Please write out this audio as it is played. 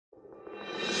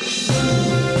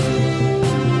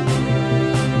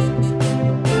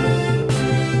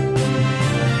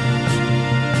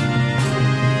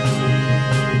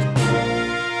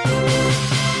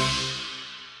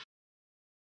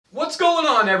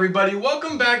on, everybody?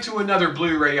 Welcome back to another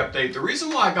Blu-ray update. The reason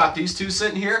why I got these two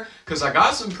sitting here, because I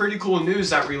got some pretty cool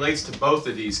news that relates to both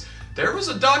of these. There was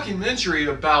a documentary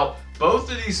about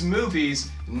both of these movies,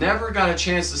 never got a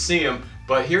chance to see them,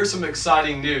 but here's some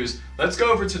exciting news. Let's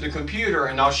go over to the computer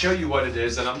and I'll show you what it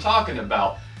is that I'm talking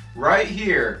about. Right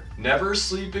here, Never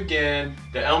Sleep Again,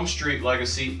 The Elm Street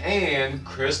Legacy, and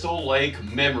Crystal Lake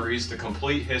Memories, the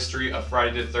complete history of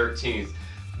Friday the 13th.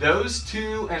 Those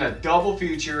two and a double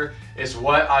feature is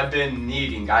what I've been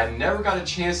needing. I never got a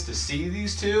chance to see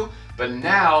these two, but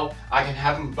now I can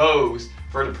have them both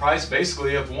for the price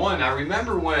basically of one. I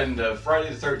remember when the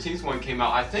Friday the 13th one came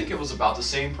out, I think it was about the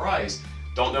same price.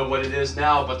 Don't know what it is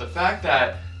now, but the fact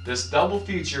that this double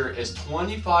feature is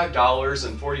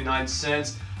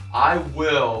 $25.49, I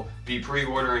will be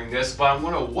pre-ordering this, but I'm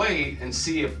going to wait and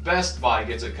see if Best Buy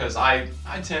gets it, because I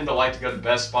tend to like to go to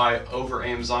Best Buy over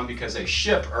Amazon because they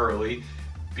ship early.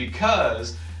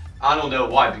 Because, I don't know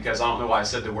why, I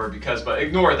said the word because, but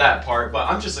ignore that part, but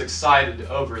I'm just excited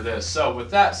over this. So with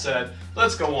that said,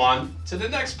 let's go on to the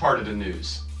next part of the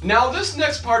news. Now this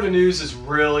next part of news is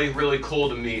really cool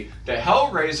to me. The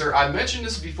Hellraiser, I mentioned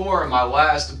this before in my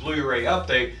last Blu-ray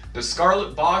update, the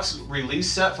Scarlet Box release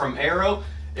set from Arrow.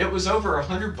 It was over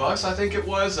 $100 I think it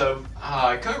was.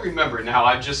 I couldn't remember now.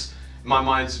 My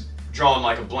mind's drawing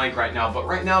like a blank right now. But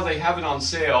right now they have it on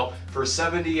sale for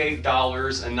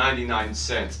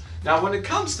 $78.99. Now when it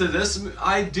comes to this,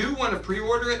 I do want to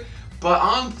pre-order it, but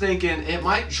I'm thinking it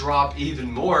might drop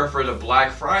even more for the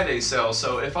Black Friday sale.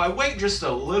 So if I wait just a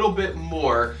little bit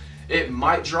more, it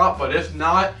might drop. But if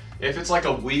not, if it's like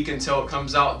a week until it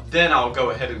comes out, then I'll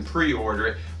go ahead and pre-order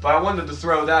it. But I wanted to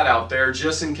throw that out there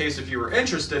just in case if you were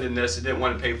interested in this and didn't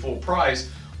want to pay full price.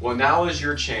 Well, now is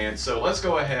your chance. So let's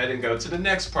go ahead and go to the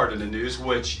next part of the news,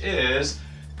 which is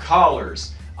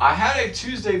collars. I had a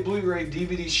Tuesday Blu-ray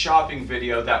DVD shopping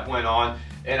video that went on,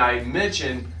 and I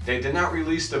mentioned they did not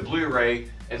release the Blu-ray,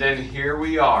 and then here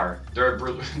we are. They're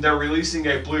releasing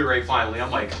a Blu-ray finally.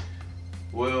 I'm like,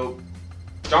 well,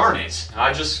 darn it.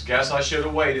 I just guess I should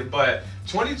have waited, but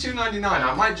 $22.99.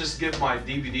 I might just give my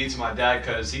DVD to my dad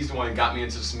because he's the one who got me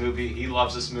into this movie. He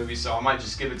loves this movie, so I might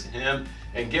just give it to him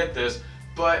and get this.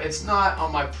 But it's not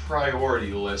on my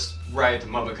priority list right at the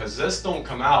moment because this don't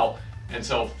come out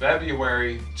until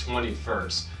February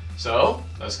 21st. So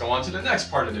let's go on to the next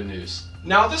part of the news.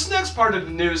 Now this next part of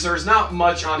the news, there's not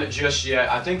much on it just yet.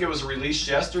 I think it was released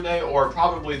yesterday or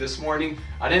probably this morning.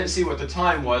 I didn't see what the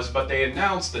time was, but they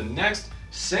announced the next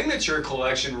Signature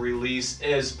Collection release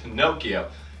is Pinocchio.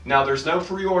 Now there's no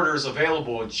pre-orders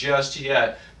available just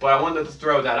yet, but I wanted to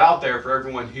throw that out there for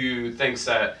everyone who thinks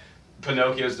that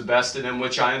Pinocchio is the best in them,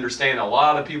 which I understand a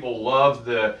lot of people love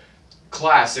the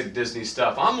classic Disney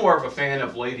stuff. I'm more of a fan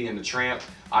of Lady and the Tramp.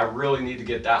 I really need to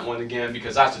get that one again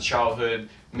because that's a childhood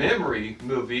memory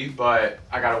movie, but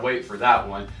I gotta wait for that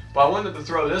one. But I wanted to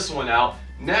throw this one out.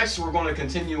 Next we're going to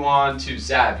continue on to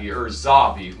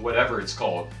Zavi, whatever it's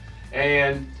called.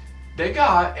 And they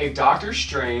got a Doctor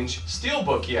Strange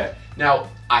steelbook yet. Now,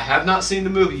 I have not seen the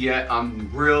movie yet.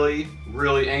 I'm really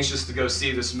anxious to go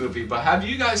see this movie. But have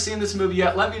you guys seen this movie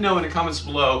yet? Let me know in the comments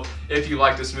below if you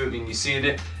like this movie and you've seen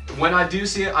it. When I do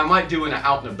see it, I might do an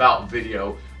out and about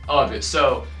video of it.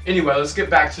 So anyway, let's get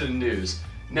back to the news.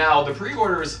 Now, the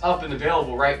pre-order is up and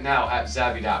available right now at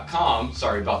Zavi.com.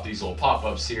 Sorry about these little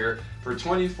pop-ups here. For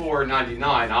 $24.99.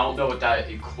 I don't know what that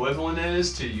equivalent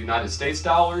is to United States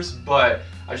dollars, but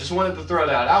I just wanted to throw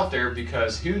that out there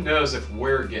because who knows if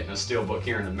we're getting a steelbook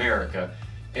here in America.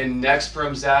 And next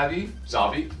from Zavi,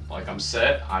 like I'm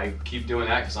said, I keep doing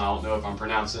that because I don't know if I'm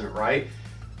pronouncing it right.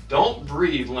 Don't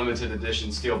Breathe limited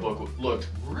edition steelbook looked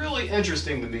really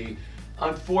interesting to me.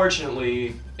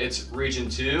 Unfortunately, it's region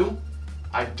 2.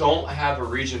 I don't have a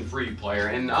region 3 player,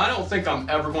 and I don't think I'm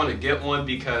ever going to get one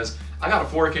because I got a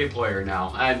 4K player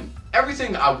now, and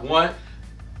everything I want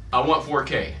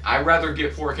 4K. I'd rather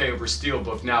get 4K over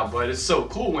steelbook now, but it's so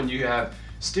cool when you have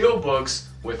steelbooks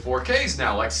with 4Ks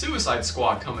now, like Suicide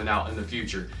Squad coming out in the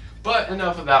future. But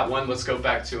enough of that one, let's go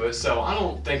back to it. So I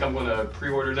don't think I'm going to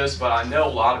pre-order this, but I know a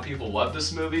lot of people love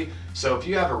this movie. So if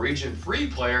you have a region 3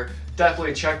 player,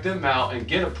 definitely check them out and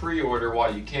get a pre-order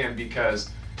while you can because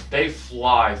they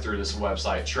fly through this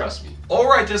website, trust me.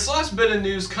 Alright, this last bit of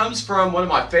news comes from one of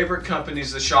my favorite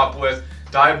companies to shop with,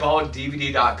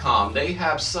 DiabolicDVD.com. They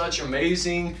have such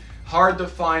amazing, hard to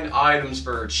find items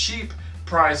for cheap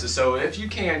prices. So if you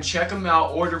can, check them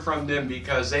out, order from them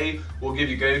because they will give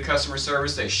you good customer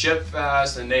service. They ship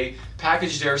fast and they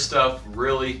package their stuff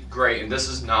really great. And this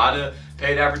is not a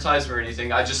paid advertisement or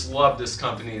anything. I just love this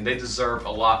company, and they deserve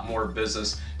a lot more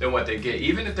business than what they get.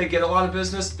 Even if they get a lot of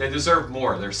business, they deserve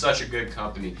more. They're such a good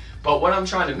company. But what I'm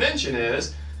trying to mention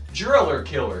is Driller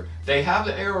Killer. They have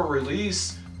the Arrow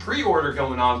release pre-order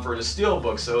going on for the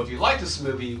steelbook, so if you like this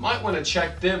movie, you might want to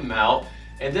check them out.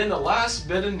 And then the last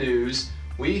bit of news,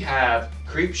 we have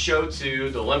Creepshow 2,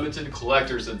 the limited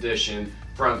collector's edition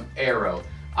from Arrow.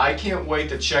 I can't wait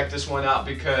to check this one out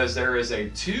because there is a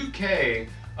 2K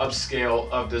upscale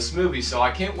of this movie, so I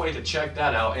can't wait to check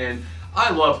that out. And I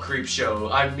love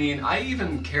Creepshow. I mean, I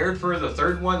even cared for the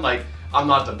third one. Like, I'm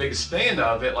not the biggest fan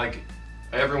of it, like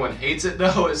everyone hates it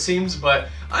though, it seems, but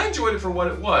I enjoyed it for what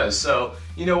it was. So,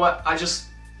 you know what,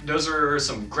 those are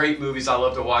some great movies I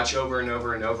love to watch over and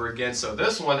over and over again. So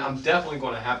this one, I'm definitely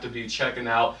going to have to be checking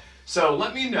out. So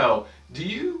let me know, do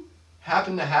you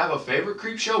happen to have a favorite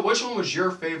Creepshow? Which one was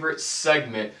your favorite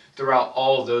segment throughout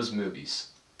all of those movies?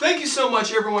 Thank you so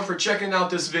much everyone for checking out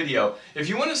this video. If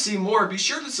you want to see more, be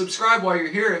sure to subscribe while you're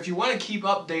here. If you want to keep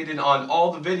updated on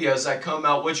all the videos that come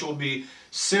out, which will be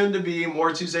soon to be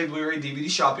more Tuesday Blu-ray DVD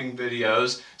shopping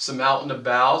videos, some out and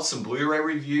about, some Blu-ray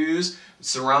reviews,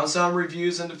 surround sound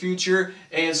reviews in the future,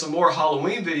 and some more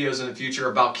Halloween videos in the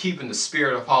future about keeping the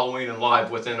spirit of Halloween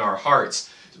alive within our hearts.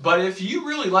 But if you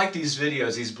really like these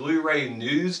videos, these Blu-ray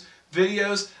news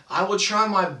videos, I will try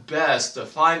my best to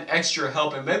find extra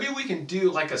help, and maybe we can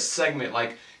do like a segment,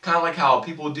 like kind of like how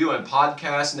people do in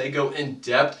podcasts and they go in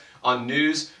depth on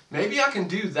news. Maybe I can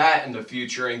do that in the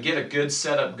future and get a good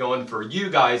setup going for you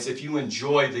guys if you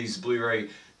enjoy these Blu-ray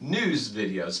news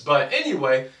videos. But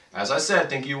anyway, as I said,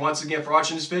 thank you once again for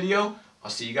watching this video.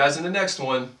 I'll see you guys in the next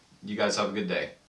one. You guys have a good day.